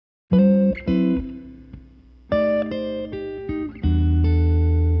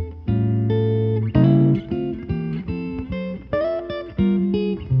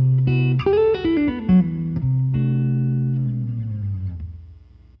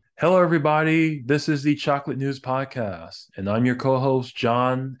Hello, everybody. This is the Chocolate News Podcast, and I'm your co host,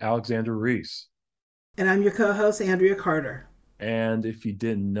 John Alexander Reese. And I'm your co host, Andrea Carter. And if you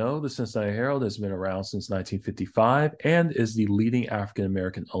didn't know, the Cincinnati Herald has been around since 1955 and is the leading African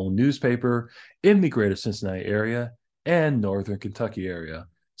American owned newspaper in the greater Cincinnati area and northern Kentucky area.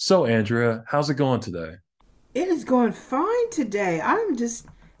 So, Andrea, how's it going today? It is going fine today.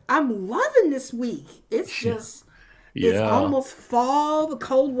 I'm loving this week. It's Yeah, almost fall. The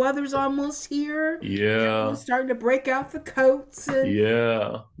cold weather's almost here. yeah, Everyone's starting to break out the coats and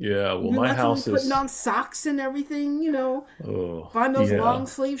yeah. Well, my reluctantly house putting is, on socks and everything, oh, find those long yeah,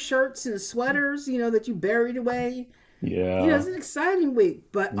 sleeve shirts and sweaters, that you buried away. yeah, It's an exciting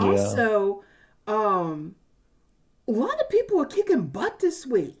week. But yeah. also, um, a lot of people are kicking butt this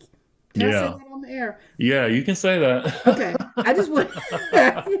week. Did I say Yeah. that on the air? Yeah, you can say Okay, I just want.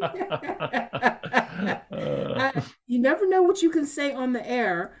 Uh, You never know what you can say on the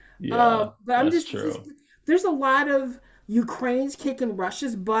air. yeah, But I'm that's just true. there's a lot of Ukraine's kicking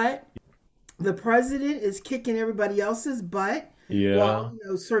Russia's butt. The president is kicking everybody else's butt while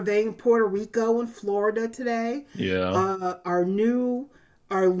Yeah, surveying Puerto Rico and Florida today. yeah.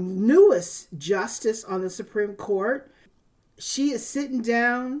 Our newest justice on the Supreme Court, she is sitting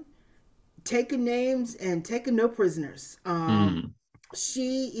down, taking names and taking no prisoners. Mm,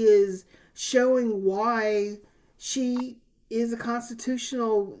 She is showing why she is a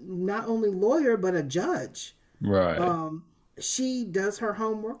constitutional not only lawyer but a judge. right. Um, she does her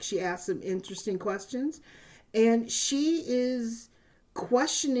homework. She asks some interesting questions, and she is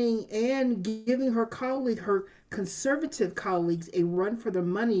questioning and giving her conservative colleagues, a run for their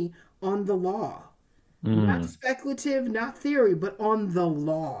money on the law. Not Mm, speculative, not theory, but on the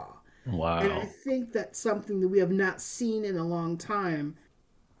law. And I wow. think that's something that we have not seen in a long time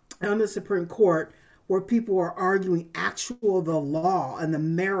on the Supreme Court, where people are arguing actual the law and the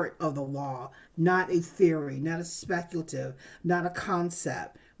merit of the law, not a theory, not a speculative, not a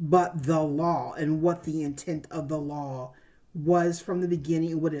concept, but the law and what the intent of the law was from the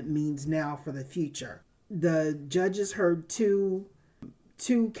beginning and what it means now for the future. The judges heard two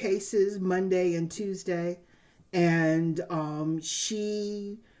cases Monday and Tuesday, and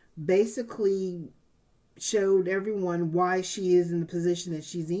she basically showed everyone why she is in the position that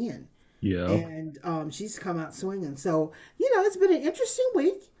she's in, Yeah, and she's come out swinging. So it's been an interesting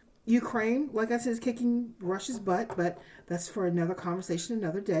week. Ukraine, like I said, is kicking Russia's butt, but that's for another conversation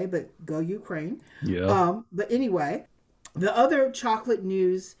another day. But go Ukraine. yeah. But anyway, the other chocolate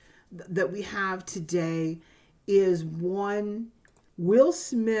news that we have today is one Will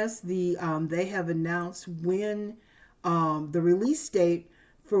Smith. They have announced when the release date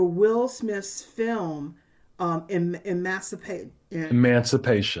for Will Smith's film Emancipate.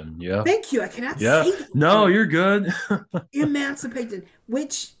 Emancipation. Yeah, Thank you. I cannot yeah. say that No, word. you're good. Emancipated,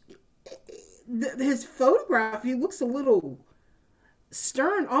 which his photograph, he looks a little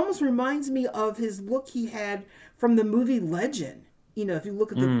stern. Almost reminds me of his look he had from the movie Legend. If you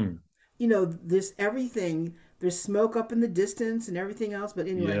look at Mm, there's everything. There's smoke up in the distance and everything else. But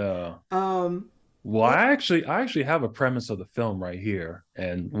anyway, yeah. um, Well, it, I actually have a premise of the film right here,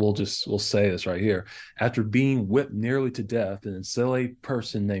 and we'll say this right here. After being whipped nearly to death, an enslaved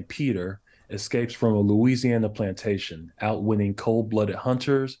person named Peter escapes from a Louisiana plantation, outwitting cold-blooded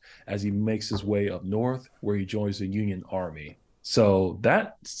hunters as he makes his way up north, where he joins the Union Army. So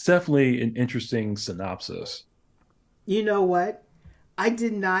that's definitely an interesting synopsis. you know what? I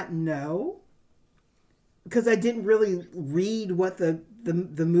did not know because I didn't really read what the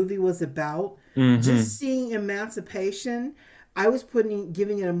movie was about. Hmm. Just seeing Emancipation, I was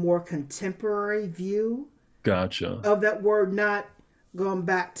giving it a more contemporary view Gotcha. of that word, not going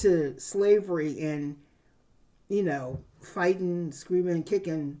back to slavery and fighting, screaming,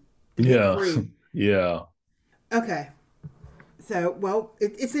 kicking to get Yeah. free. Yeah. Okay, so well,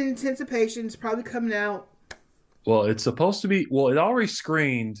 it's in anticipation. It's probably coming out. Well, it's supposed to be. Well, it already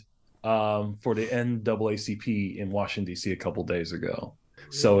screened for the NAACP in Washington D.C. a couple days ago.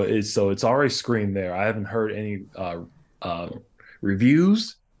 Really? So it's already screened there. I haven't heard any uh,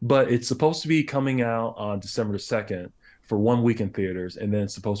 reviews, but it's supposed to be coming out on December 2nd for 1 week in theaters, and then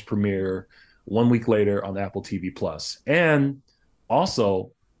it's supposed to premiere 1 week later on Apple TV Plus. And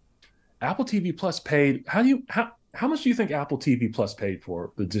also, Apple TV Plus paid. How much do you think Apple TV Plus paid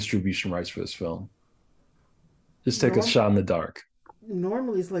for the distribution rights for this film? Just take a Norm shot in the dark.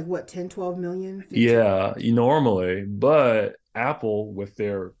 Normally it's like what, 10, 12 million, 15. Yeah, you normally, but Apple with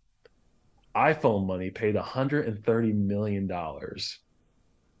their iPhone money paid $130 million.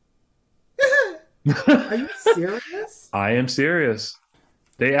 Are you serious? I am serious.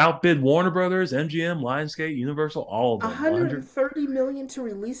 They outbid Warner Brothers, MGM, Lionsgate, Universal, all of them. 100. 130 million to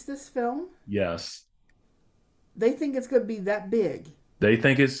release this film. Yes. They think it's going to be that big. They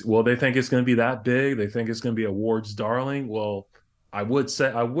think it's going to be that big. They think it's going to be awards darling. Well, I would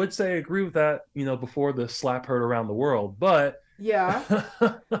say I agree with that, before the slap heard around the world, but Yeah,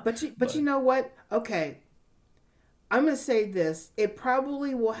 but you but know what? Okay, I'm going to say this. It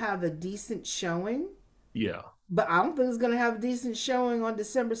probably will have a decent showing, yeah. but I don't think it's going to have a decent showing on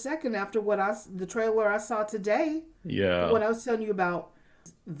December 2nd after the trailer I saw today. Yeah. What I was telling you about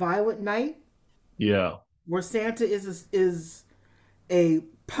Violent Night, Yeah. where Santa is a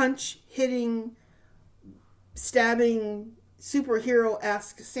punch hitting, stabbing superhero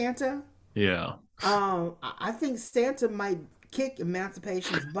esque Santa. Yeah. I think Santa might kick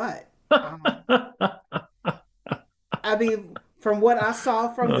Emancipation's butt. Um, I mean, from what I saw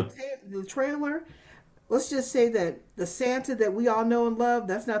from the trailer, let's just say that the Santa that we all know and love,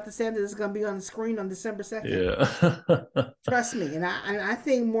 that's not the Santa that's going to be on the screen on December 2nd. Yeah. Trust me, and I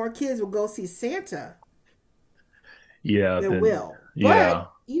think more kids will go see Santa Yeah, than then will. yeah.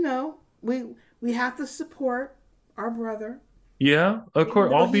 But we have to support our brother, Yeah, of even course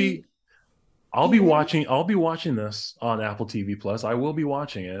though he even if I'll be watching this on Apple TV Plus. I will be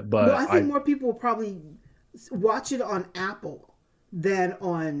watching it, well, but I think more people will probably watch it on Apple than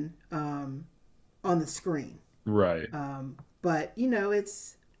on the screen. right. But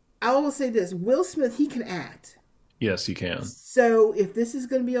it's. I always say this: Will Smith, he can act. Yes, you can. So if this is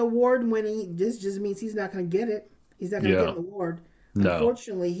going to be award winning, this just means he's not going to get it. He's not going to get Yeah. an award. No.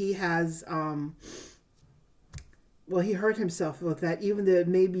 Unfortunately, he has. Well, he hurt himself with that. Even though it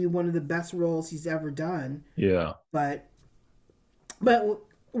may be one of the best roles he's ever done, Yeah. but we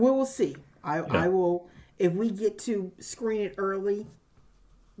will see. I Yeah. will if we get to screen it early,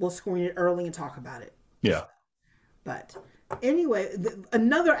 we'll screen it early and talk about it. Yeah. But anyway,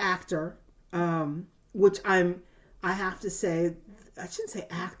 another actor, which I have to say, I shouldn't say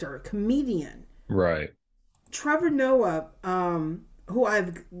actor, comedian, Right. Trevor Noah, who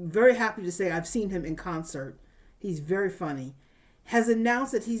I'm very happy to say I've seen him in concert. He's very funny. Has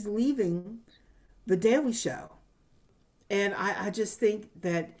announced that he's leaving the Daily Show, and I just think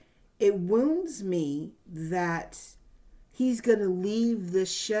that it wounds me that he's going to leave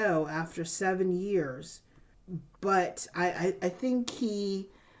this show after 7 years. But I think he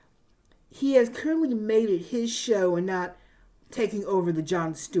has currently made it his show and not taking over the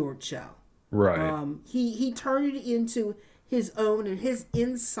Jon Stewart show. Right. He turned it into his own, and his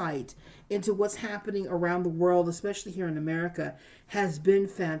insight into what's happening around the world, especially here in America, has been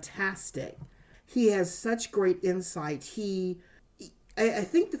fantastic. He has such great insight. I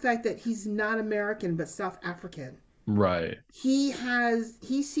think the fact that he's not American but South African, Right. he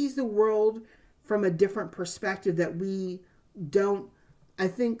sees the world from a different perspective that we don't. I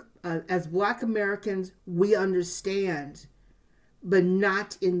think as Black Americans we understand, but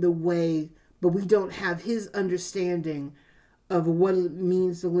not in the way. But we don't have his understanding of what it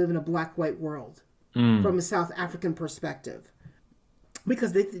means to live in a black-white world Mm. from a South African perspective,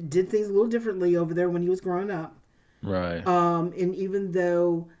 because they did things a little differently over there when he was growing up. Right. And even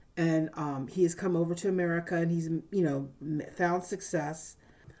though he has come over to America and he's found success,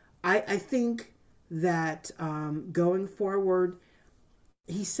 I think that going forward,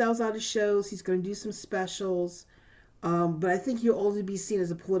 he sells out his shows. He's going to do some specials, but I think he'll only be seen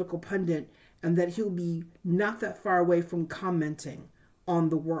as a political pundit, and that he'll be not that far away from commenting on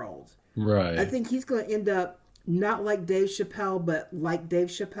the world. I Right. think he's going to end up not like Dave Chappelle, but like Dave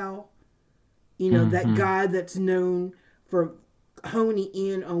Chappelle. That Hmm. guy that's known for honing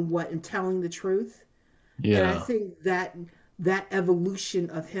in on what and telling the truth. And I Yeah. think that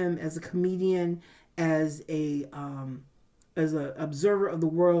evolution of him as a comedian, as a observer of the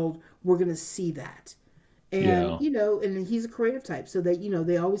world, we're going to see that. And Yeah. and he's a creative type, so that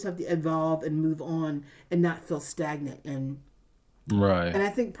they always have to evolve and move on and not feel stagnant. And Right. I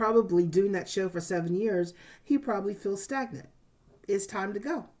think probably doing that show for 7 years, he probably feels stagnant. It's time to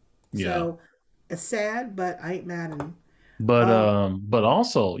go. Yeah. So it's sad, but I ain't mad at him. Um, But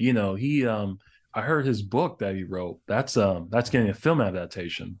also, I heard his book that he wrote. That's getting a film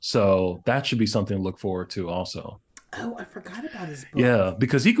adaptation. So that should be something to look forward to also. oh, I forgot about his book. Yeah,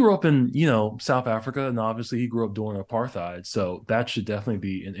 because he grew up in, South Africa, and obviously he grew up during apartheid. So that should definitely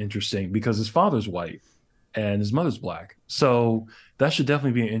be an interesting, because his father's white and his mother's black. So that should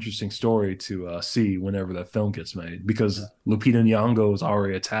definitely be an interesting story to see whenever that film gets made, because Lupita Nyong'o is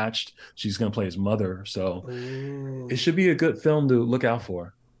already attached. She's going to play his mother. So it Oh, should be a good film to look out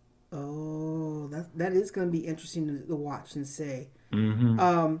for. oh, that is going to be interesting to watch and see. Hmm.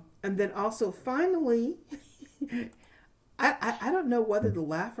 And then also finally, I don't know whether to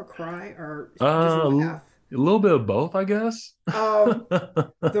laugh or cry or just Uh, laugh. a little bit of both, I guess. Um,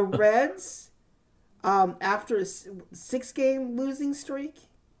 the Reds, after a 6 game losing streak,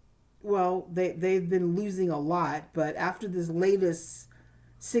 well, they've been losing a lot, but after this latest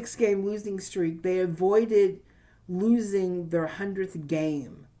 6 game losing streak, they avoided losing their 100th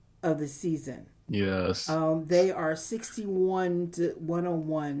game of the season. Yes. They are 61 to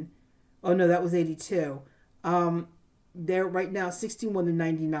 101. Oh no, that was 82. Um, they're right now 61 to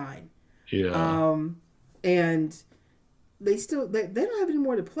 99. Yeah. And they don't have any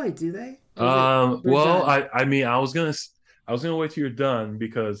more to play, do they? Or is it they're Well, done? I mean, I was gonna wait till you're done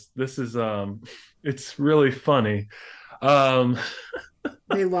because this is it's really funny. Um,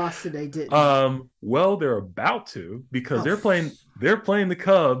 They lost today, didn't well, they're about to they? because Oh, they're playing the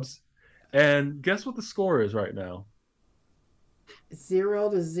Cubs, and guess what the score is right now?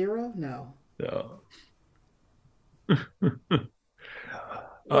 0-0? No. Yeah.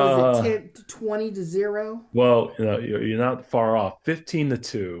 What is it? Uh, 20-0? well, you know, you're not far off.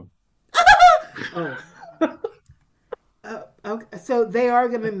 15-2. Oh, okay. So they are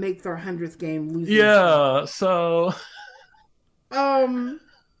going to make their 100th game losing streak. Yeah. So, Um,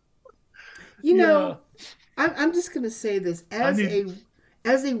 you yeah, know, I'm just going to say this I need.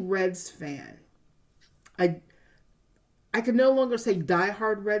 as a Reds fan. I I can no longer say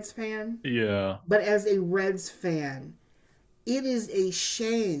diehard Reds fan, Yeah. but as a Reds fan, it is a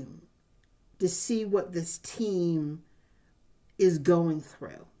shame to see what this team is going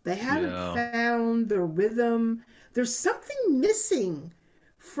through. They haven't Yeah. found their rhythm. There's something missing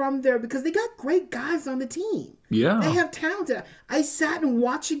from there because they got great guys on the team. They Yeah. have talented. I sat and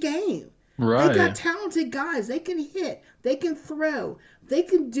watched a game. They got Right. talented guys. They can hit. They can throw. They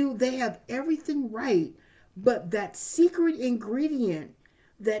can do. They have everything right. But that secret ingredient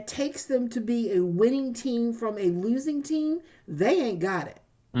that takes them to be a winning team from a losing team, they ain't got it.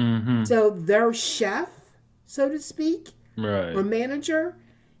 Mm-hmm. So their chef, so to speak, or Right. manager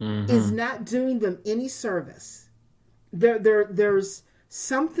is Mm-hmm. not doing them any service. There's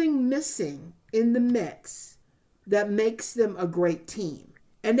something missing in the mix that makes them a great team.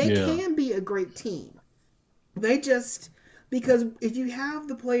 And they Yeah. can be a great team. They just, because if you have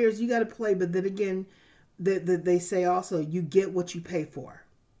the players, you got to play. But then again, they say also, you get what you pay for.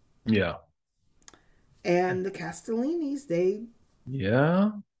 Yeah. And the Castellinis,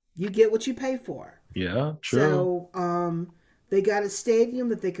 Yeah. you get what you pay for. Yeah. True. So they got a stadium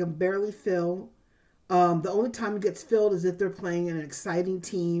that they can barely fill. The only time it gets filled is if they're playing an exciting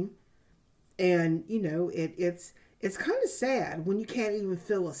team, and it's kind of sad when you can't even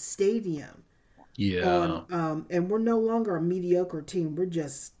fill a stadium Yeah. on. And we're no longer a mediocre team; we're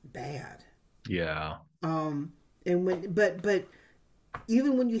just bad. Yeah. Um, and when but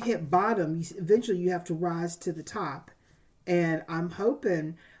even when you hit bottom, eventually you have to rise to the top. And I'm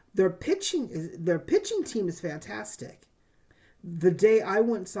hoping their pitching team is fantastic. The day I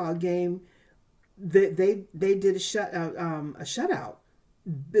went and saw a game, they did a shutout.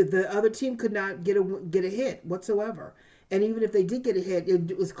 The other team could not get a hit whatsoever, and even if they did get a hit,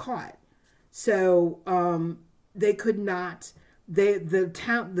 it was caught. So they could not.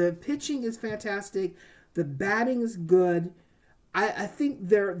 The pitching is fantastic. The batting is good. I think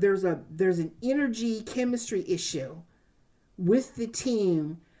there's an energy chemistry issue with the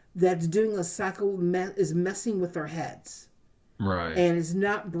team that's doing a cycle is messing with their heads Right. and is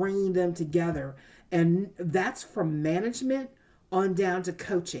not bringing them together, and that's from management on down to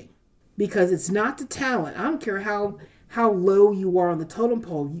coaching, because it's not the talent. I don't care how low you are on the totem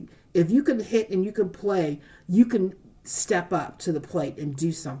pole. If you can hit and you can play, you can step up to the plate and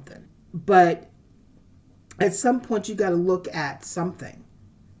do something. But at some point, you got to look at something,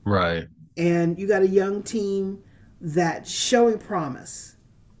 Right. and you got a young team that's showing promise,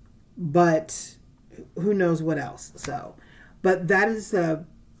 but who knows what else. So, but that is the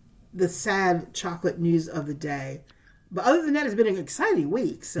sad chocolate news of the day. But other than that, it's been an exciting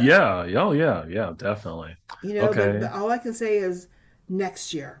week. So, Yeah. Oh, yeah. Yeah. Definitely. but Okay. all I can say is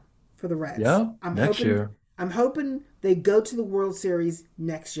next year for the Reds. Yeah. Next year. I'm hoping they go to the World Series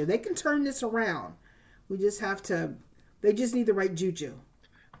next year. They can turn this around. We just have to. They just need the right juju.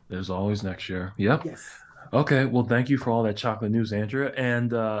 There's always next year. Yep. Yes. Okay. Well, thank you for all that chocolate news, Andrea.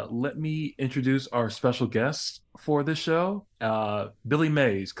 And let me introduce our special guest for this show, Billy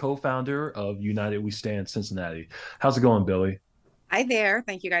Mays, co-founder of United We Stand Cincinnati. How's it going, Billy? Hi there.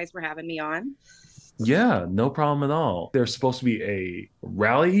 Thank you guys for having me on. Yeah, no problem at all. There's supposed to be a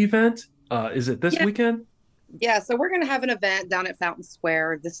rally event. Is it this Yeah, weekend? Yeah, so we're going to have an event down at Fountain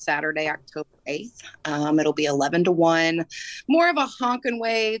Square this Saturday, October 8th. It'll be 11 to 1, more of a honk and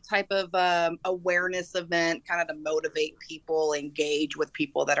wave type of awareness event, kind of to motivate people, engage with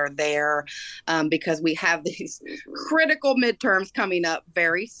people that are there, because we have these critical midterms coming up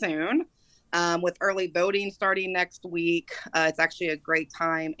very soon. With early voting starting next week. It's actually a great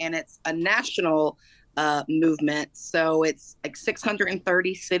time, and it's a national movement. So it's like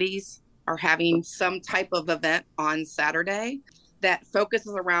 630 cities are having some type of event on Saturday that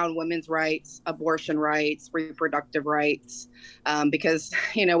focuses around women's rights, abortion rights, reproductive rights, because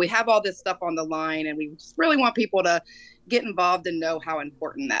we have all this stuff on the line, and we just really want people to get involved and know how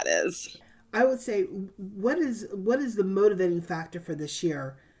important that is. I would say, what is the motivating factor for this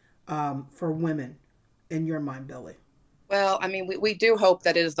year for women in your mind, Billy? Well, I mean, we do hope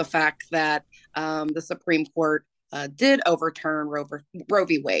that it is the fact that the Supreme Court did overturn Roe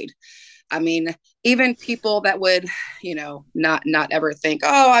v. Wade. I mean, even people that would, not ever think,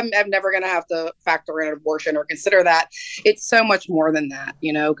 oh, I'm never going to have to factor in abortion or consider that. It's so much more than that,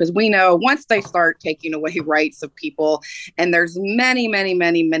 because we know once they start taking away rights of people, and there's many, many,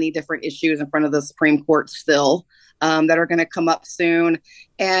 many, many different issues in front of the Supreme Court still. That are going to come up soon.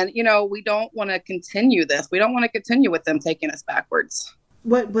 And, we don't want to continue this. We don't want to continue with them taking us backwards.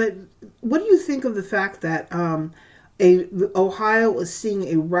 But what do you think of the fact that Ohio is seeing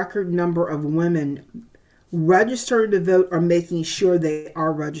a record number of women registered to vote or making sure they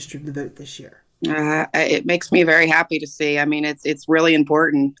are registered to vote this year? It makes me very happy to see. I mean, it's really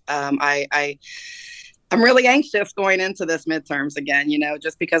important. I'm really anxious going into this midterms again,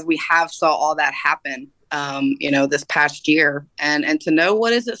 just because we have saw all that happen, this past year, and to know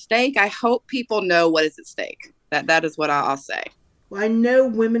what is at stake. I hope people know what is at stake. That is what I'll say. Well, I know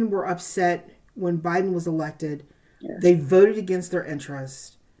women were upset when Biden was elected. Yes. They voted against their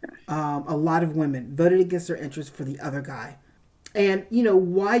interests. A lot of women voted against their interests for the other guy. And,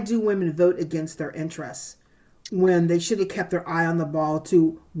 why do women vote against their interests when they should have kept their eye on the ball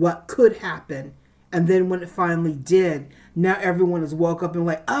to what could happen? And then when it finally did, now everyone is woke up and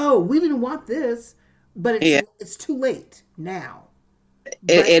like, oh, we didn't want this. But it's too late now.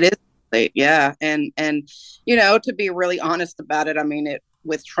 It is late, yeah. And to be really honest about it, I mean,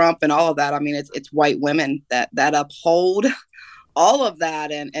 with Trump and all of that, I mean, it's white women that uphold all of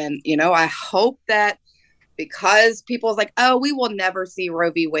that. And I hope that because people's like, oh, we will never see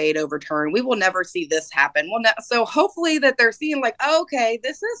Roe v. Wade overturned. We will never see this happen. Well, so hopefully that they're seeing like, oh, okay,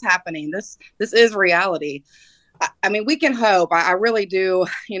 this is happening. This is reality. I mean, we can hope. I really do.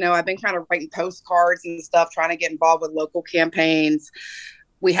 I've been kind of writing postcards and stuff, trying to get involved with local campaigns.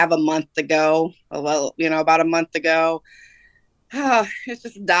 We have a month to go, about a month to go. It's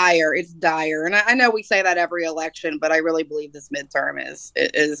just dire. It's dire. And I know we say that every election, but I really believe this midterm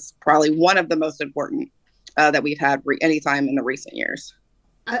is probably one of the most important that we've had any time in the recent years.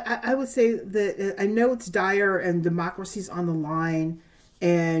 I would say that I know it's dire and democracy's on the line.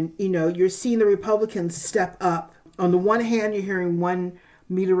 And, you're seeing the Republicans step up. On the one hand, you're hearing one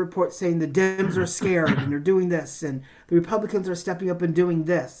media report saying the Dems are scared and they're doing this, and the Republicans are stepping up and doing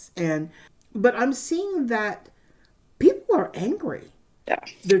this. But I'm seeing that people are angry. Yeah.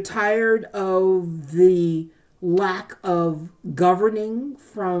 They're tired of the lack of governing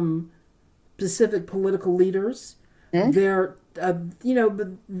from specific political leaders. Mm-hmm. They're, but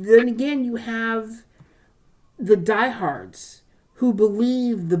then again, you have the diehards who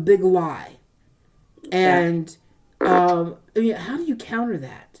believe the big lie. And, how do you counter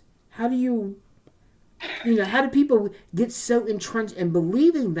that? How do how do people get so entrenched in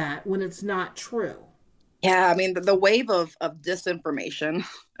believing that when it's not true? Yeah, I mean, the wave of disinformation,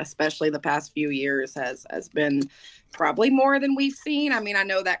 especially the past few years, has been probably more than we've seen. I mean, I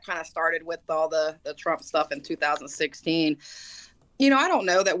know that kind of started with all the Trump stuff in 2016. I don't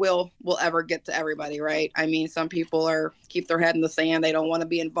know that we'll ever get to everybody, right? I mean, some people keep their head in the sand. They don't want to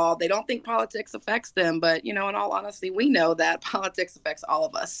be involved. They don't think politics affects them. But, in all honesty, we know that politics affects all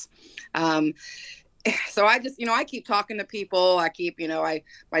of us. So I just, I keep talking to people. I keep,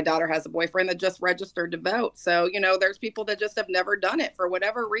 my daughter has a boyfriend that just registered to vote. So, there's people that just have never done it for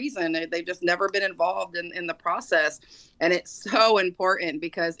whatever reason. They've just never been involved in the process. And it's so important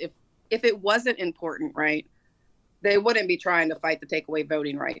because if it wasn't important, right, they wouldn't be trying to fight to take away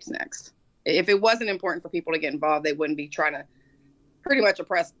voting rights next. If it wasn't important for people to get involved, they wouldn't be trying to pretty much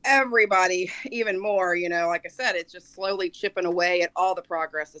oppress everybody even more. Like I said, it's just slowly chipping away at all the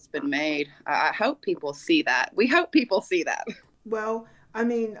progress that's been made. I hope people see that. We hope people see that. Well, I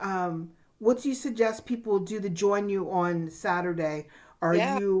mean, what do you suggest people do to join you on Saturday?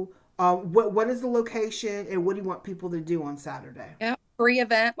 What is the location and what do you want people to do on Saturday? Yeah. free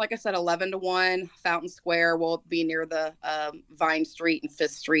event, like I said, 11 to 1. Fountain Square will be near the Vine Street and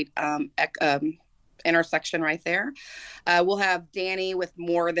Fifth Street intersection right there. We'll have Danny with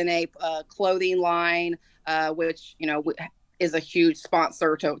More Than a clothing line, which, is a huge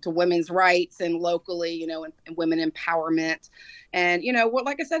sponsor to women's rights and locally, and women empowerment. And,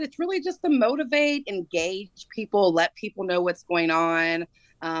 like I said, it's really just to motivate, engage people, let people know what's going on.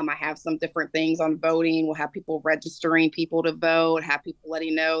 I have some different things on voting. We'll have people registering people to vote, have people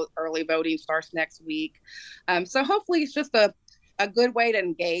letting know early voting starts next week. So hopefully it's just a good way to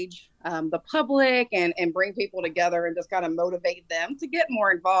engage the public and bring people together and just kind of motivate them to get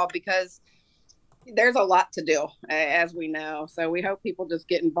more involved, because there's a lot to do, as we know. So we hope people just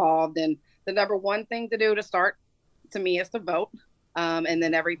get involved. And the number one thing to do to start, to me, is to vote. And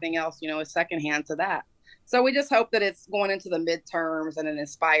then everything else, is secondhand to that. So we just hope that it's going into the midterms and it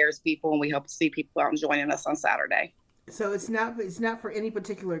inspires people, and we hope to see people out and joining us on Saturday. So it's not for any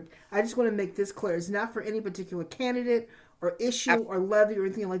particular, I just want to make this clear. It's not for any particular candidate or issue or levy or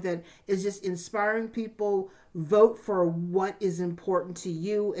anything like that. It's just inspiring people, vote for what is important to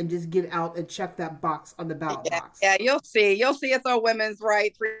you, and just get out and check that box on the ballot box. Yeah, you'll see it's a women's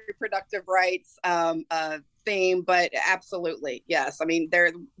rights, reproductive rights theme, but absolutely, yes. I mean,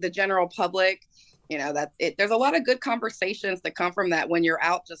 the general public, that's it. There's a lot of good conversations that come from that when you're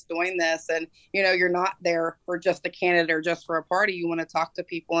out just doing this, and you're not there for just a candidate or just for a party. You want to talk to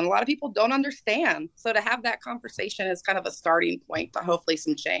people, and a lot of people don't understand. So to have that conversation is kind of a starting point to hopefully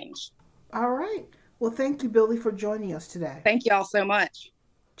some change. All right. Well, thank you, Billy, for joining us today. Thank you all so much.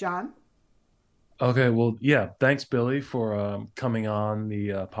 John? Okay, well, yeah, thanks, Billy, for coming on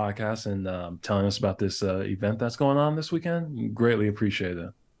the podcast and telling us about this event that's going on this weekend. Greatly appreciate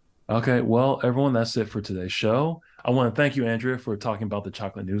it. Okay, well, everyone, that's it for today's show. I want to thank you, Andrea, for talking about the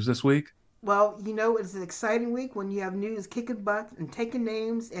chocolate news this week. Well, it's an exciting week when you have news kicking butt and taking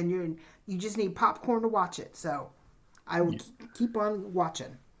names, and you just need popcorn to watch it. So I will keep on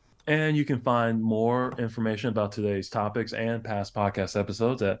watching. And you can find more information about today's topics and past podcast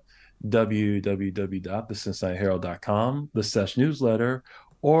episodes at www.thecincinnatiherald.com, the Sesh newsletter,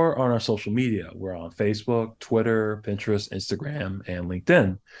 or on our social media. We're on Facebook, Twitter, Pinterest, Instagram, and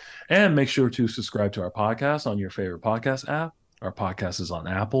LinkedIn. And make sure to subscribe to our podcast on your favorite podcast app. Our podcast is on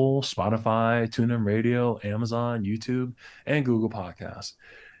Apple, Spotify, TuneIn Radio, Amazon, YouTube, and Google Podcasts.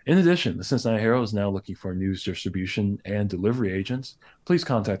 In addition, the Cincinnati Herald is now looking for news distribution and delivery agents. Please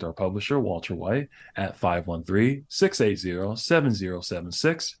contact our publisher, Walter White, at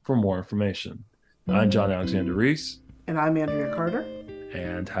 513-680-7076 for more information. I'm John Alexander Reese. And I'm Andrea Carter.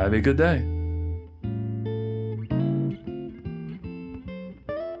 And have a good day.